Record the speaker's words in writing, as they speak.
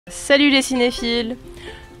Salut les cinéphiles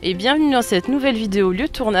et bienvenue dans cette nouvelle vidéo lieu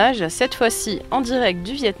de tournage, cette fois-ci en direct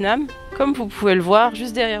du Vietnam. Comme vous pouvez le voir,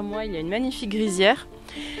 juste derrière moi il y a une magnifique grisière.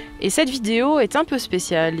 Et cette vidéo est un peu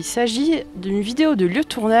spéciale. Il s'agit d'une vidéo de lieu de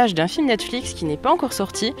tournage d'un film Netflix qui n'est pas encore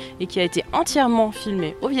sorti et qui a été entièrement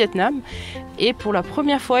filmé au Vietnam. Et pour la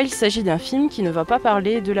première fois, il s'agit d'un film qui ne va pas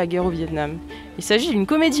parler de la guerre au Vietnam. Il s'agit d'une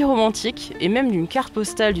comédie romantique et même d'une carte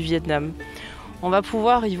postale du Vietnam. On va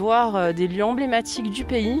pouvoir y voir des lieux emblématiques du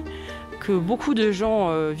pays que beaucoup de gens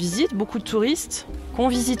visitent, beaucoup de touristes, qu'on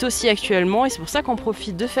visite aussi actuellement, et c'est pour ça qu'on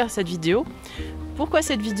profite de faire cette vidéo. Pourquoi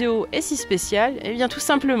cette vidéo est si spéciale? Eh bien tout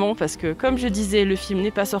simplement parce que, comme je disais, le film n'est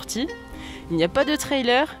pas sorti, il n'y a pas de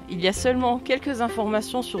trailer, il y a seulement quelques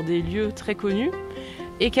informations sur des lieux très connus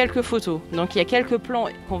et quelques photos. Donc il y a quelques plans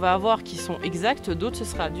qu'on va avoir qui sont exacts, d'autres ce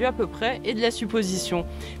sera du à peu près et de la supposition.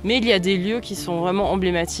 Mais il y a des lieux qui sont vraiment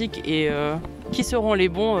emblématiques et qui seront les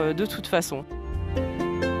bons de toute façon.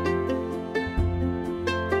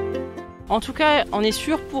 En tout cas, on est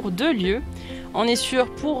sûr pour deux lieux. On est sûr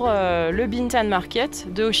pour le Bintan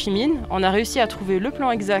Market de Ho Chi Minh. On a réussi à trouver le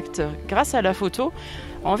plan exact grâce à la photo.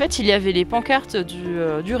 En fait, il y avait les pancartes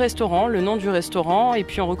du restaurant, le nom du restaurant, et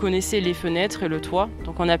puis on reconnaissait les fenêtres et le toit.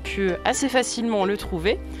 Donc on a pu assez facilement le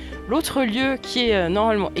trouver. L'autre lieu qui est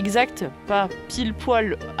normalement exact, pas pile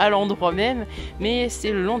poil à l'endroit même, mais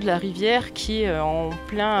c'est le long de la rivière qui est en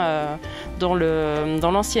plein dans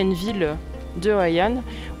l'ancienne ville de Hoi An,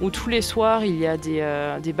 où tous les soirs il y a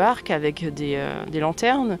des barques avec des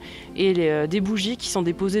lanternes et des bougies qui sont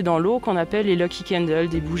déposées dans l'eau qu'on appelle les lucky candles,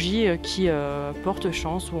 des bougies qui portent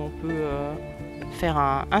chance, où on peut faire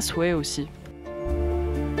un souhait aussi.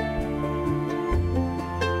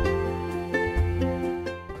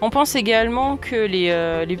 On pense également que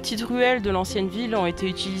les petites ruelles de l'ancienne ville ont été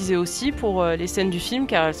utilisées aussi pour les scènes du film,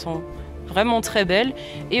 car elles sont vraiment très belle,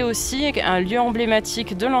 et aussi un lieu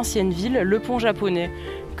emblématique de l'ancienne ville, le pont japonais,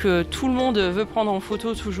 que tout le monde veut prendre en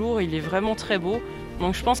photo toujours. Il est vraiment très beau,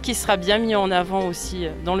 donc je pense qu'il sera bien mis en avant aussi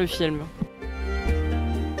dans le film.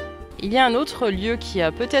 Il y a un autre lieu qui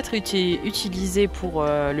a peut-être été utilisé pour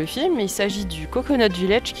le film. Il s'agit du Coconut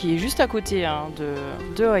Village qui est juste à côté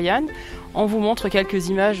de Hoi An. On vous montre quelques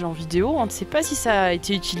images en vidéo. On ne sait pas si ça a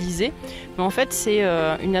été utilisé, mais en fait c'est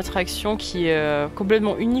une attraction qui est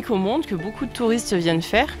complètement unique au monde, que beaucoup de touristes viennent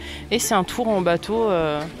faire, et c'est un tour en bateau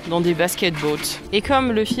dans des basket boats. Et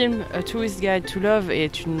comme le film A Tourist Guide to Love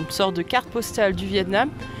est une sorte de carte postale du Vietnam,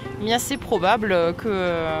 eh bien c'est probable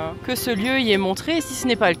que ce lieu y est montré, et si ce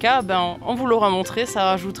n'est pas le cas, on vous l'aura montré, ça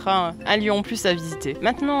rajoutera un lieu en plus à visiter.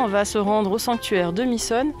 Maintenant on va se rendre au sanctuaire de My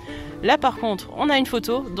Son. Là par contre on a une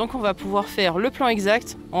photo, donc on va pouvoir faire le plan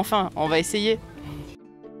exact, enfin on va essayer.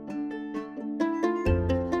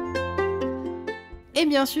 Et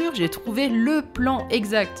bien sûr j'ai trouvé le plan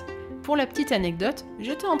exact. Pour la petite anecdote,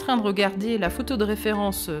 j'étais en train de regarder la photo de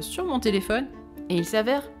référence sur mon téléphone, et il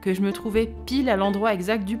s'avère que je me trouvais pile à l'endroit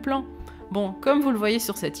exact du plan. Bon, comme vous le voyez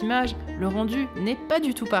sur cette image, le rendu n'est pas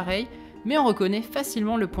du tout pareil, mais on reconnaît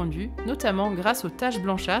facilement le point de vue, notamment grâce aux taches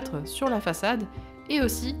blanchâtres sur la façade, et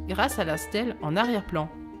aussi grâce à la stèle en arrière-plan.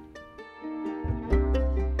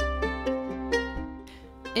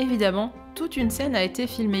 Évidemment, toute une scène a été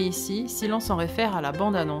filmée ici, si l'on s'en réfère à la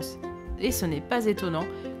bande-annonce. Et ce n'est pas étonnant,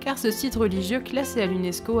 car ce site religieux classé à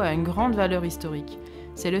l'UNESCO a une grande valeur historique.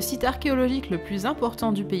 C'est le site archéologique le plus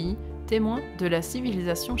important du pays, témoin de la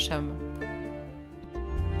civilisation Cham.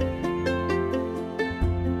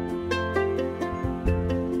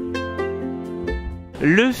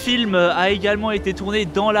 Le film a également été tourné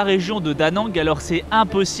dans la région de Da Nang, alors c'est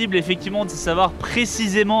impossible effectivement de savoir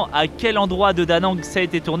précisément à quel endroit de Da Nang ça a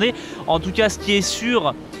été tourné. En tout cas, ce qui est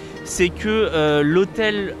sûr, c'est que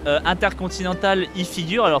l'hôtel intercontinental y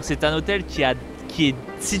figure. Alors c'est un hôtel qui est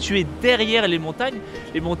situé derrière les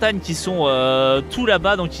montagnes qui sont tout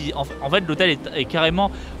là-bas. Donc en fait l'hôtel est carrément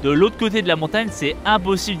de l'autre côté de la montagne, c'est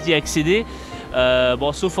impossible d'y accéder,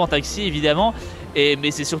 bon, sauf en taxi évidemment.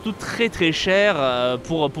 Mais c'est surtout très très cher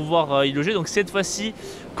pour pouvoir y loger. Donc cette fois-ci,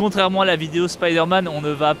 contrairement à la vidéo Spider-Man, on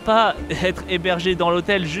ne va pas être hébergé dans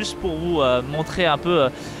l'hôtel, juste pour vous montrer un peu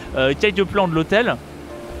quelques plans de l'hôtel.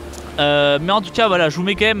 Mais en tout cas voilà, je vous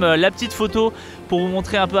mets quand même la petite photo pour vous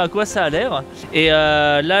montrer un peu à quoi ça a l'air. Et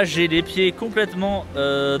là j'ai les pieds complètement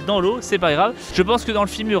dans l'eau, c'est pas grave. Je pense que dans le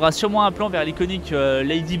film il y aura sûrement un plan vers l'iconique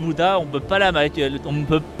Lady Buddha. On ne peut pas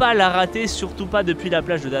la rater, surtout pas depuis la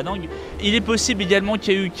plage de Da Nang. Il est possible également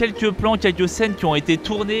qu'il y ait eu quelques plans, quelques scènes qui ont été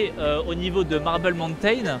tournées au niveau de Marble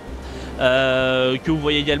Mountain. que vous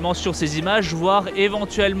voyez également sur ces images, voire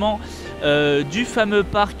éventuellement du fameux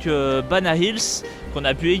parc Banana Hills qu'on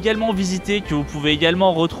a pu également visiter, que vous pouvez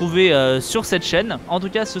également retrouver sur cette chaîne. En tout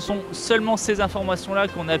cas, ce sont seulement ces informations-là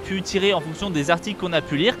qu'on a pu tirer en fonction des articles qu'on a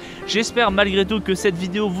pu lire. J'espère malgré tout que cette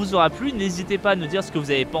vidéo vous aura plu. N'hésitez pas à nous dire ce que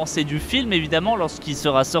vous avez pensé du film, évidemment, lorsqu'il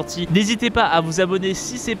sera sorti. N'hésitez pas à vous abonner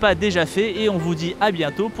si ce n'est pas déjà fait et on vous dit à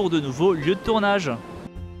bientôt pour de nouveaux lieux de tournage.